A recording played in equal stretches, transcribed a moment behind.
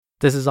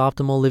This is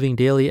Optimal Living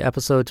Daily,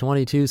 episode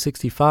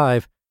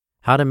 2265,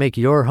 How to Make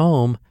Your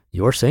Home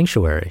Your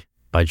Sanctuary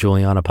by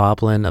Juliana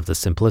Poplin of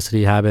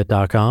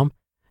thesimplicityhabit.com.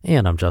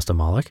 And I'm Justin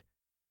Malik.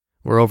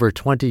 We're over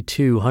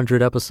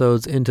 2,200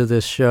 episodes into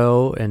this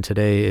show, and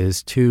today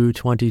is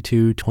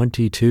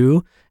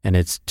 2/22/22, and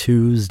it's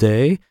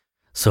Tuesday.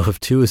 So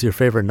if 2 is your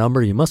favorite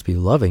number, you must be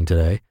loving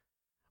today.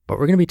 But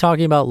we're going to be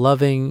talking about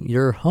loving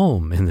your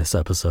home in this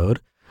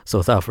episode. So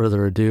without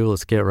further ado,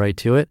 let's get right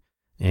to it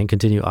and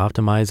continue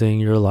optimizing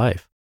your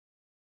life.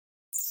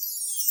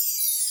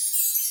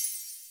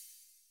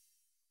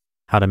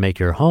 How to Make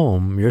Your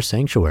Home Your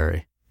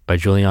Sanctuary by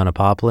Juliana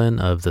Poplin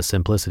of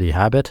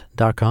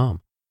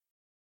thesimplicityhabit.com.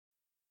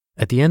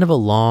 At the end of a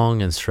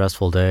long and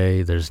stressful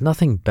day, there's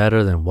nothing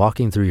better than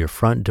walking through your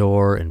front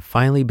door and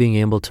finally being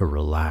able to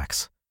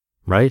relax,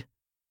 right?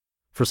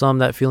 For some,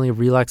 that feeling of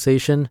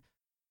relaxation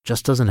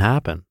just doesn't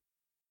happen.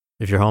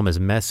 If your home is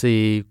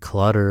messy,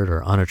 cluttered,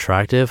 or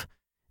unattractive,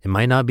 it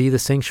might not be the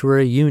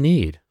sanctuary you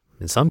need.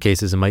 In some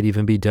cases, it might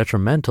even be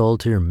detrimental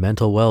to your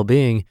mental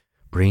well-being,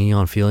 bringing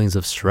on feelings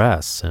of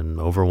stress and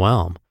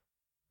overwhelm.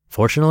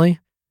 Fortunately,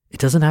 it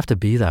doesn't have to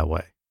be that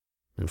way.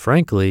 And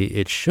frankly,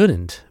 it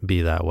shouldn't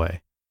be that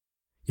way.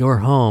 Your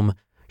home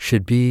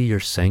should be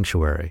your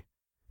sanctuary.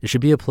 It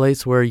should be a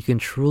place where you can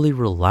truly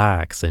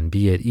relax and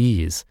be at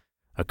ease,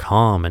 a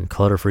calm and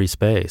clutter-free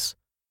space.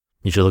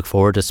 You should look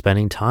forward to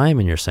spending time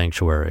in your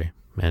sanctuary,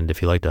 and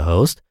if you like to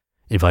host,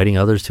 inviting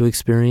others to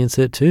experience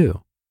it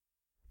too.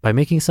 By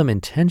making some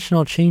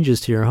intentional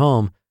changes to your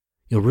home,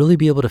 you'll really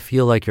be able to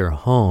feel like your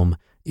home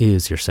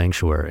is your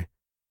sanctuary.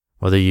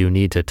 Whether you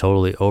need to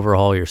totally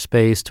overhaul your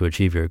space to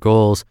achieve your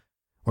goals,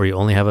 or you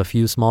only have a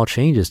few small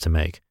changes to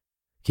make,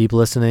 keep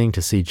listening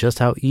to see just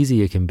how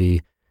easy it can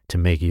be to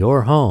make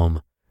your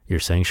home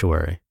your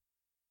sanctuary.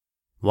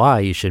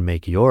 Why you should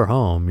make your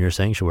home your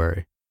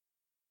sanctuary.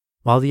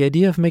 While the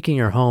idea of making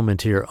your home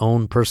into your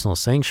own personal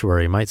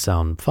sanctuary might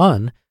sound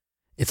fun,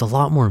 it's a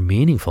lot more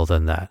meaningful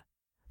than that.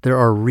 There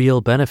are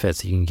real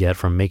benefits you can get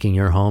from making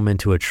your home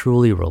into a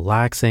truly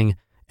relaxing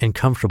and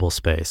comfortable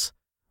space,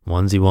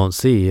 ones you won't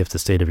see if the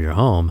state of your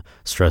home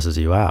stresses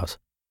you out.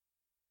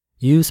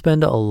 You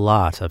spend a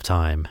lot of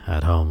time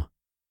at home.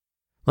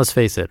 Let's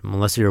face it,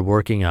 unless you're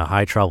working a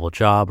high-travel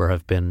job or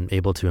have been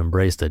able to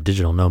embrace the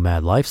digital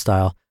nomad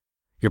lifestyle,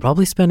 you're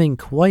probably spending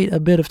quite a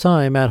bit of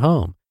time at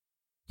home.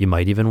 You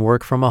might even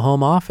work from a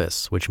home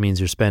office, which means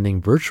you're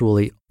spending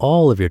virtually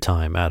all of your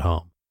time at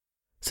home.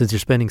 Since you're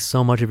spending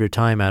so much of your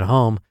time at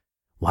home,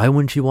 why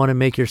wouldn't you want to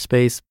make your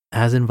space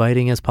as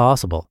inviting as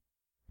possible?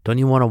 Don't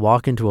you want to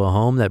walk into a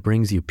home that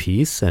brings you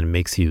peace and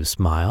makes you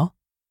smile?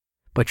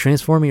 By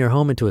transforming your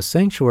home into a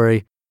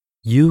sanctuary,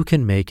 you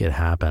can make it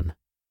happen.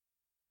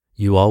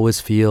 You always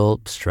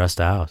feel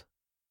stressed out.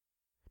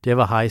 Do you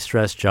have a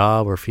high-stress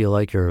job or feel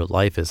like your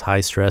life is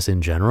high stress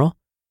in general?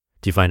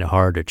 Do you find it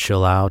hard to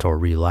chill out or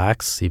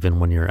relax even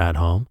when you're at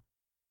home?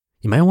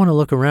 You might want to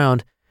look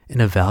around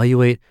and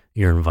evaluate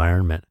your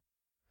environment.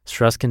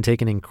 Stress can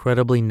take an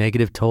incredibly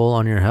negative toll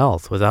on your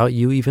health without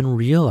you even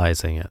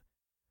realizing it.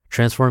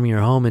 Transforming your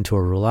home into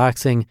a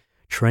relaxing,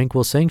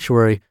 tranquil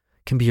sanctuary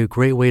can be a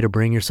great way to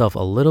bring yourself a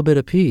little bit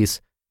of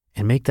peace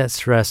and make that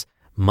stress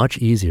much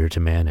easier to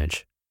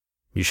manage.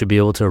 You should be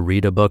able to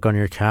read a book on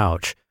your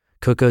couch,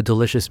 cook a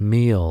delicious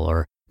meal,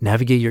 or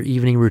navigate your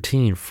evening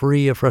routine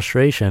free of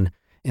frustration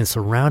and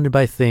surrounded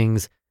by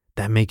things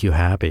that make you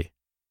happy.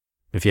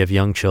 If you have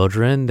young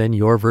children, then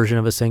your version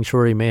of a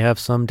sanctuary may have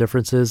some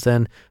differences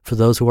than for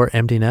those who are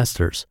empty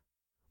nesters.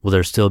 Will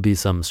there still be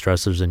some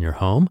stressors in your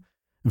home?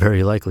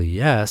 Very likely,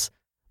 yes,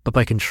 but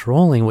by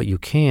controlling what you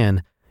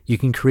can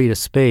create a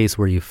space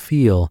where you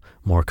feel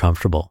more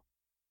comfortable.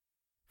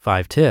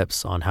 5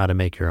 tips on how to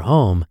make your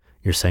home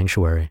your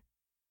sanctuary.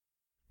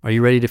 Are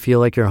you ready to feel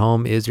like your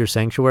home is your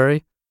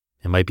sanctuary?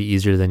 It might be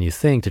easier than you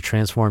think to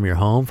transform your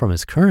home from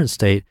its current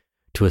state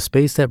to a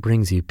space that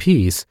brings you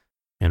peace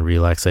and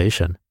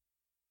relaxation.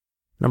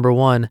 Number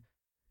 1,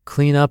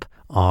 clean up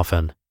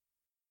often.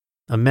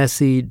 A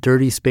messy,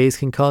 dirty space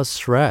can cause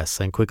stress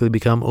and quickly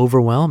become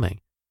overwhelming.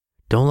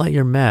 Don't let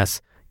your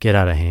mess get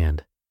out of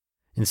hand.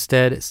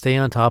 Instead, stay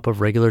on top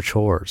of regular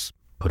chores.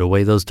 Put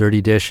away those dirty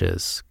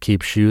dishes.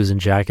 Keep shoes and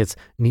jackets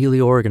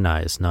neatly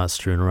organized, not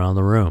strewn around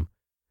the room.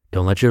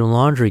 Don't let your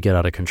laundry get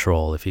out of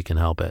control if you can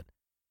help it.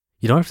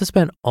 You don't have to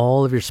spend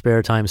all of your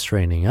spare time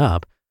straightening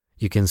up.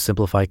 You can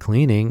simplify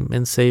cleaning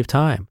and save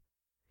time.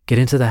 Get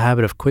into the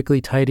habit of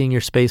quickly tidying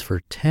your space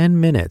for 10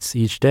 minutes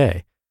each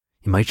day.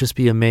 You might just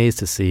be amazed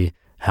to see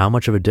how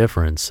much of a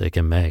difference it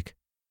can make.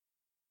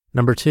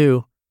 Number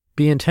 2,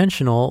 be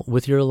intentional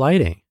with your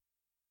lighting.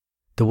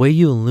 The way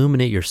you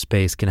illuminate your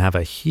space can have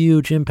a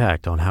huge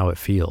impact on how it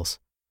feels.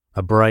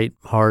 A bright,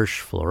 harsh,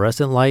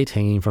 fluorescent light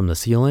hanging from the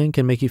ceiling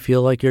can make you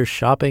feel like you're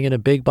shopping in a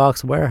big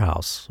box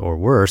warehouse, or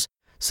worse,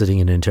 sitting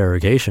in an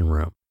interrogation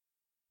room.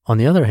 On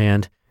the other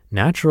hand,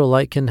 natural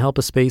light can help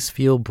a space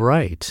feel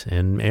bright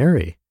and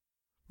airy.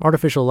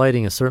 Artificial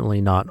lighting is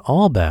certainly not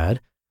all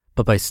bad,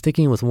 but by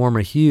sticking with warmer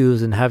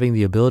hues and having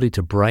the ability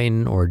to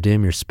brighten or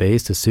dim your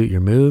space to suit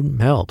your mood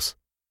helps.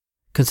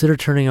 Consider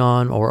turning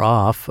on or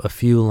off a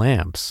few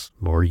lamps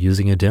or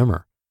using a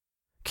dimmer.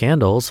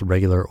 Candles,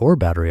 regular or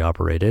battery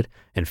operated,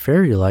 and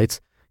fairy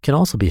lights can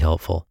also be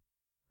helpful.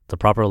 The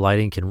proper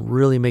lighting can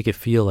really make it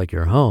feel like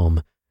your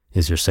home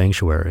is your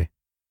sanctuary.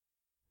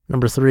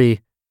 Number 3,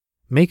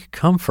 make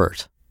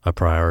comfort a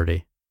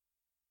priority.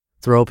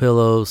 Throw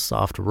pillows,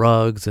 soft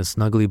rugs, and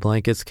snuggly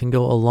blankets can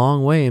go a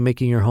long way in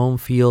making your home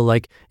feel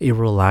like a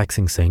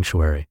relaxing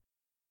sanctuary.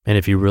 And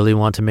if you really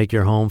want to make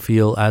your home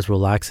feel as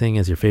relaxing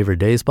as your favorite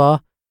day spa,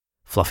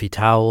 fluffy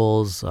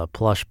towels, a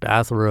plush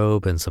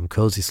bathrobe, and some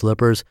cozy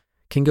slippers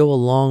can go a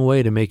long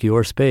way to make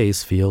your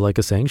space feel like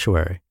a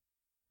sanctuary.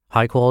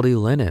 High-quality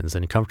linens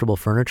and comfortable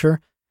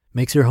furniture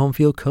makes your home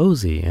feel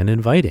cozy and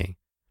inviting,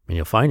 and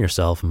you'll find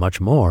yourself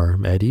much more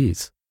at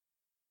ease.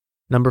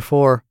 Number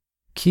 4,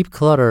 keep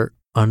clutter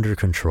under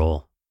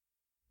control.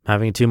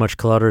 Having too much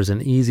clutter is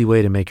an easy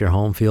way to make your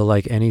home feel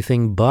like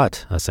anything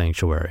but a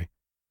sanctuary.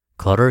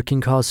 Clutter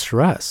can cause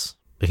stress.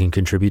 It can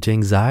contribute to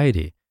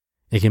anxiety.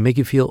 It can make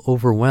you feel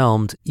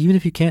overwhelmed even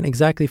if you can't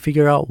exactly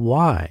figure out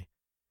why.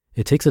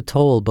 It takes a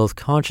toll both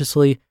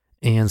consciously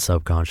and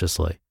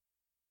subconsciously.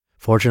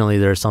 Fortunately,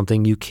 there's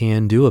something you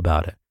can do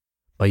about it.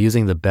 By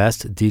using the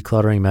best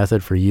decluttering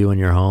method for you and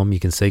your home, you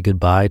can say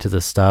goodbye to the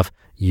stuff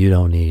you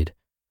don't need.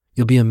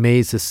 You'll be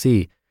amazed to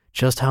see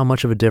just how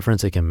much of a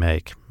difference it can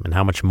make and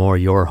how much more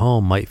your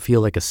home might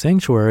feel like a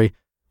sanctuary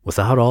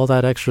without all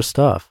that extra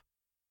stuff.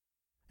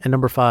 And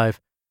number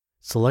 5,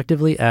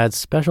 selectively add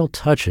special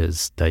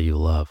touches that you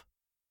love.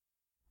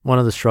 One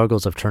of the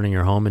struggles of turning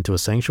your home into a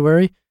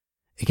sanctuary,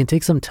 it can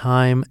take some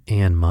time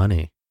and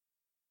money.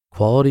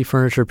 Quality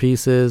furniture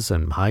pieces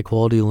and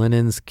high-quality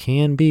linens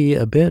can be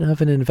a bit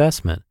of an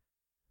investment.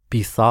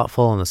 Be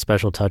thoughtful on the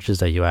special touches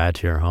that you add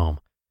to your home.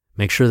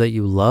 Make sure that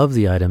you love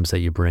the items that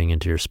you bring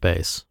into your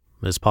space.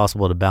 It's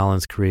possible to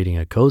balance creating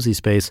a cozy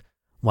space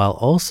while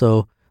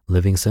also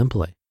living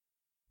simply.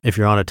 If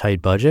you're on a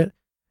tight budget,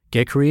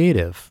 get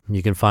creative.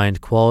 You can find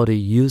quality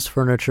used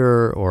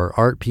furniture or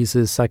art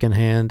pieces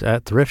secondhand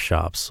at thrift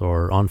shops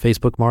or on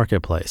Facebook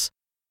Marketplace.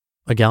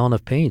 A gallon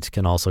of paint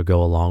can also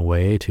go a long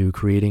way to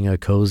creating a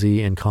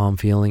cozy and calm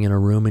feeling in a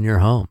room in your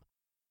home.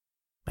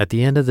 At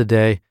the end of the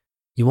day,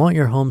 you want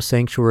your home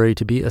sanctuary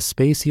to be a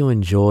space you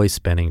enjoy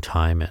spending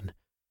time in.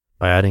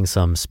 By adding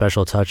some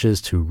special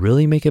touches to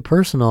really make it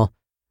personal,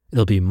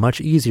 it'll be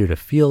much easier to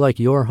feel like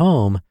your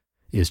home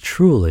is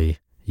truly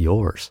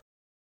yours.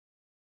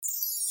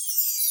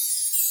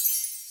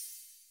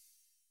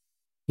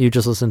 You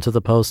just listened to the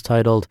post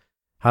titled,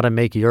 How to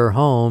Make Your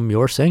Home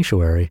Your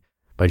Sanctuary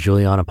by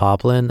Juliana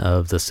Poplin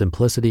of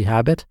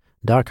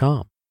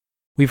thesimplicityhabit.com.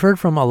 We've heard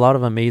from a lot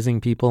of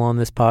amazing people on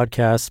this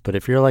podcast, but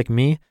if you're like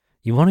me,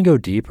 you want to go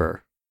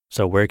deeper.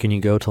 So where can you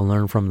go to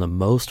learn from the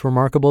most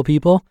remarkable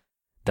people?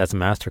 That's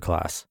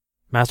Masterclass.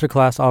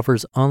 Masterclass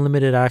offers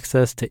unlimited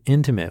access to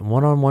intimate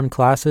one-on-one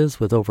classes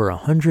with over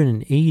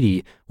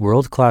 180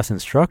 world-class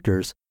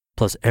instructors,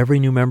 plus every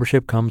new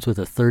membership comes with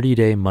a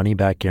 30-day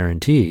money-back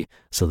guarantee,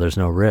 so there's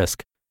no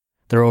risk.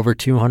 There are over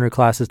 200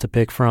 classes to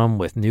pick from,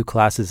 with new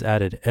classes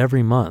added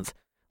every month,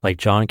 like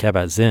Jon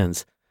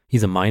Kabat-Zinn's.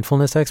 He's a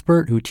mindfulness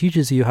expert who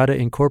teaches you how to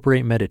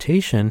incorporate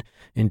meditation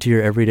into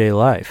your everyday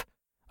life.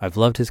 I've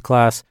loved his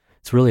class.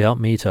 It's really helped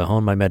me to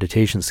hone my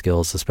meditation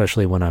skills,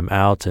 especially when I'm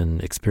out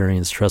and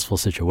experience stressful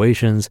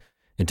situations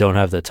and don't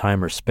have the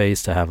time or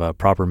space to have a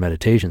proper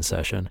meditation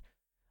session.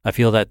 I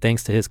feel that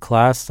thanks to his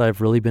class,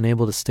 I've really been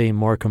able to stay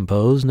more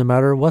composed no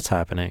matter what's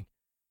happening.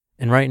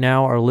 And right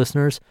now, our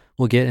listeners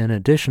will get an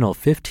additional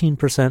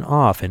 15%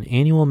 off an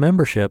annual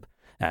membership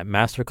at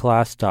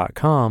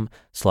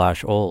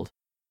masterclass.com/old.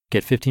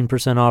 Get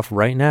 15% off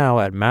right now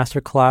at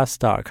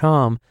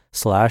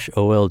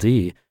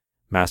masterclass.com/OLD,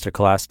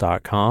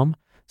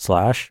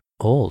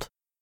 masterclass.com/old.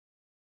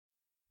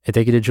 Hey,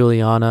 thank you to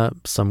Juliana.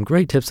 Some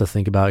great tips to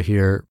think about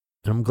here.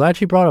 And I'm glad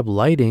she brought up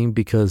lighting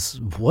because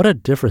what a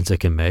difference it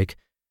can make.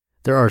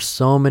 There are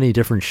so many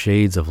different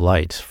shades of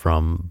light,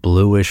 from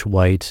bluish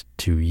white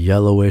to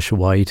yellowish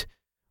white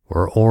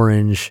or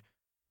orange,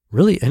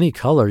 really any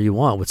color you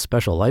want with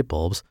special light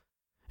bulbs,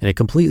 and it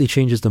completely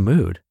changes the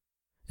mood.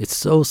 It's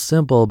so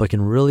simple, but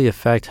can really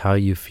affect how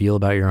you feel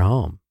about your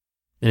home.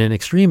 In an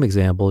extreme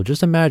example,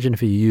 just imagine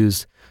if you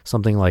used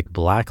something like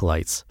black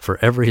lights for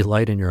every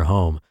light in your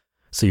home,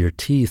 so your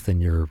teeth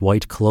and your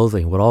white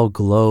clothing would all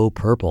glow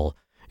purple,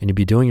 and you'd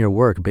be doing your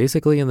work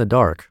basically in the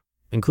dark,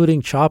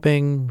 including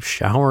chopping,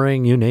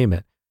 showering, you name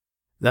it.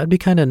 That'd be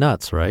kind of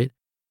nuts, right?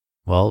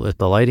 Well, if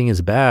the lighting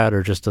is bad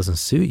or just doesn't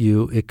suit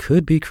you, it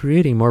could be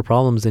creating more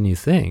problems than you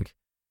think.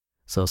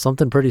 So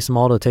something pretty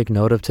small to take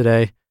note of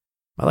today.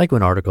 I like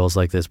when articles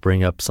like this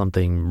bring up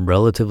something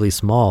relatively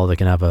small that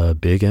can have a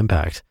big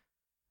impact.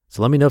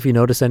 So let me know if you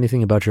notice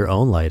anything about your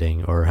own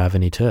lighting or have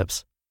any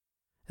tips.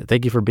 And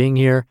thank you for being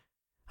here.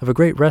 Have a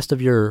great rest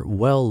of your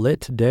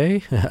well-lit day.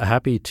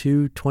 Happy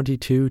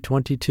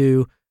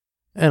 2/22/22.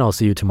 And I'll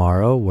see you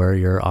tomorrow where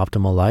your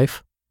optimal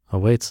life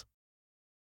awaits.